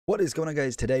What is going on,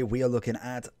 guys? Today we are looking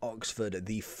at Oxford,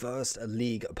 the first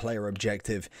league player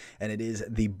objective, and it is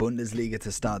the Bundesliga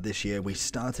to start this year. We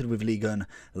started with Ligue 1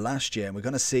 last year, and we're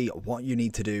going to see what you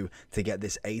need to do to get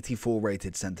this 84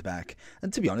 rated centre-back.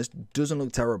 And to be honest, doesn't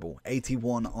look terrible.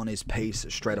 81 on his pace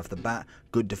straight off the bat,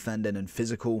 good defending and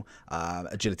physical.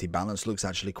 Agility balance looks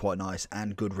actually quite nice,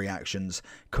 and good reactions.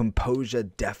 Composure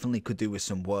definitely could do with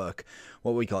some work.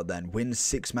 What we got then? Wins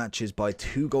 6 matches by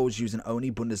 2 goals using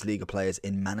only Bundesliga players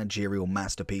in managerial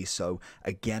masterpiece. So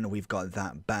again, we've got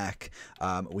that back.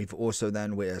 We've also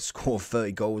then scored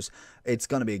 30 goals. It's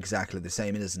going to be exactly the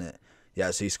same, isn't it?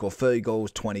 Yeah, so you score 30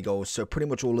 goals, 20 goals. So pretty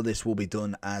much all of this will be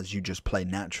done as you just play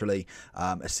naturally.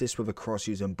 Assist with a cross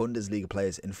using Bundesliga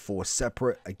players in 4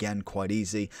 separate. Again, quite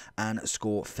easy. And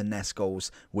score finesse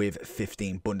goals with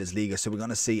 15 Bundesliga. So we're going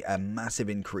to see a massive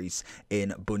increase in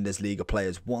Bundesliga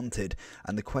players wanted.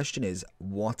 And the question is,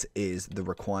 what is the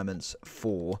requirements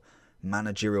for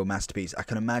managerial masterpiece? I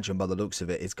can imagine by the looks of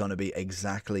it, it's going to be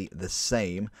exactly the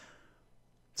same.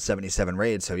 77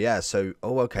 rated, so yeah, so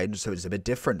okay, so it's a bit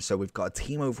different. So we've got a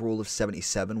team overall of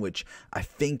 77, which I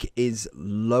think is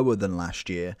lower than last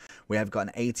year. We have got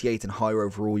an 88 and higher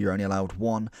overall. You're only allowed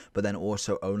 1, but then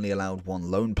also only allowed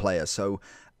 1 lone player. So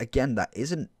again, that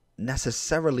isn't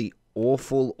necessarily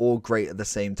awful or great at the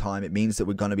same time. It means that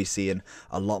we're going to be seeing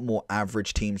a lot more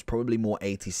average teams, probably more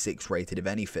 86 rated if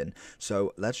anything.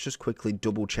 So let's just quickly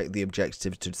double check the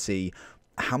objectives to see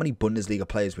how many Bundesliga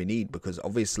players we need, because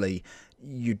obviously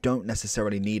you don't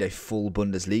necessarily need a full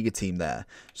Bundesliga team there.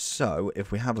 So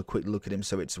if we have a quick look at him,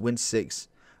 so it's win 6.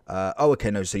 Oh,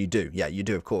 okay, no, so you do. Yeah, you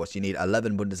do, of course. You need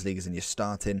 11 Bundesligas in your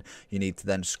starting. You need to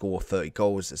then score 30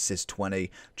 goals, assist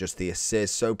 20, just the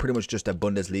assist. So pretty much just a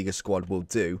Bundesliga squad will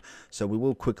do. So we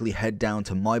will quickly head down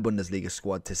to my Bundesliga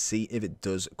squad to see if it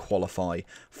does qualify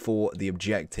for the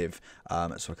objective.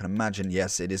 So I can imagine,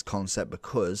 yes, it is concept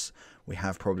because we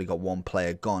have probably got 1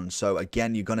 player gone. So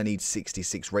again, you're going to need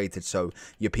 66 rated. So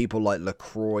your people like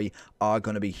LaCroix are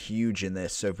going to be huge in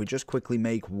this. So if we just quickly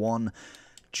make one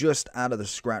just out of the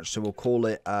scratch, so we'll call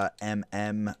it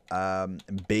MMB, I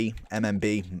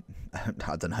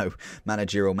don't know,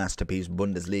 Managerial Masterpiece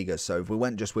Bundesliga. So if we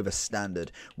went just with a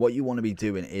standard, what you want to be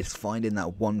doing is finding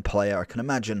that 1 player. I can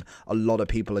imagine a lot of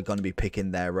people are going to be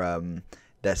picking their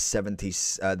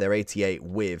 70s, their 88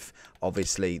 with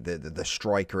obviously the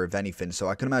striker if anything. So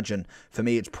I can imagine for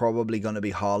me it's probably going to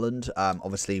be Haaland.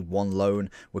 Obviously 1 loan,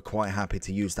 we're quite happy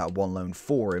to use that 1 loan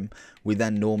for him. We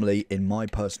then normally in my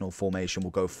personal formation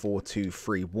will go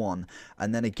 4-2-3-1,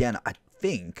 and then again I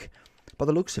think by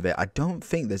the looks of it, I don't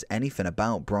think there's anything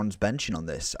about bronze benching on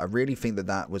this. I really think that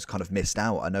that was kind of missed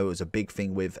out. I know it was a big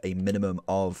thing with a minimum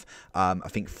of I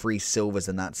think 3 silvers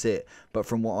and that's it, but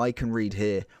from what I can read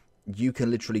here, you can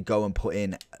literally go and put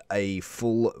in a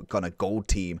full kind of gold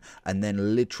team and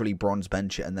then literally bronze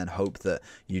bench it and then hope that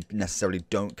you necessarily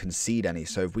don't concede any.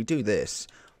 So if we do this,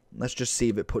 let's just see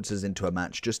if it puts us into a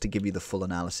match just to give you the full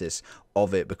analysis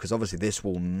of it, because obviously this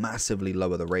will massively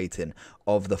lower the rating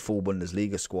of the full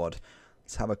Bundesliga squad.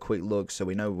 Let's have a quick look so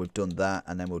we know we've done that,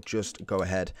 and then we'll just go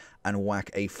ahead and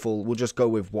whack a full. We'll just go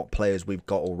with what players we've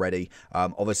got already.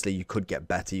 Obviously you could get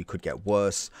better, you could get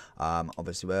worse.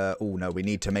 Obviously oh no, we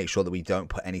need to make sure that we don't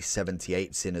put any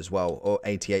 78s in as well, or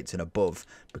 88s and above,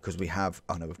 because we have,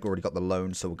 oh no, we've already got the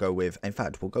loan. So we'll go with, in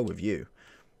fact we'll go with you,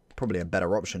 probably a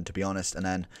better option to be honest. And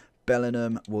then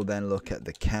Bellingham, we'll then look at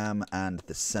the cam and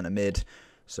the centre mid.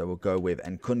 So we'll go with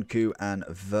Nkunku and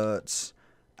Wirtz.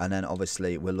 And then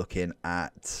obviously we're looking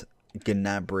at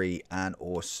Gnabry and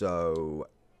also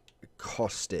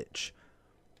Kostic.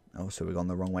 Oh, so we've gone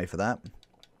the wrong way for that.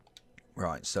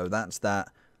 Right, so that's that.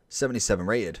 77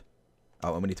 rated.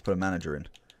 Oh, and we need to put a manager in.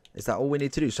 Is that all we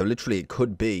need to do? So literally it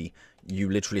could be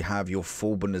you literally have your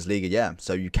full Bundesliga. Yeah,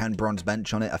 so you can bronze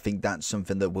bench on it. I think that's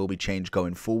something that will be changed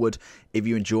going forward. If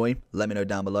you enjoy, let me know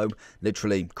down below.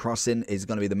 Literally, crossing is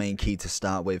going to be the main key to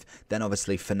start with. Then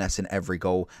obviously finessing every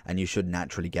goal, and you should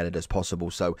naturally get it as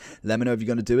possible. So let me know if you're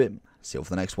going to do it. See you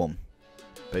for the next one.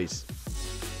 Peace.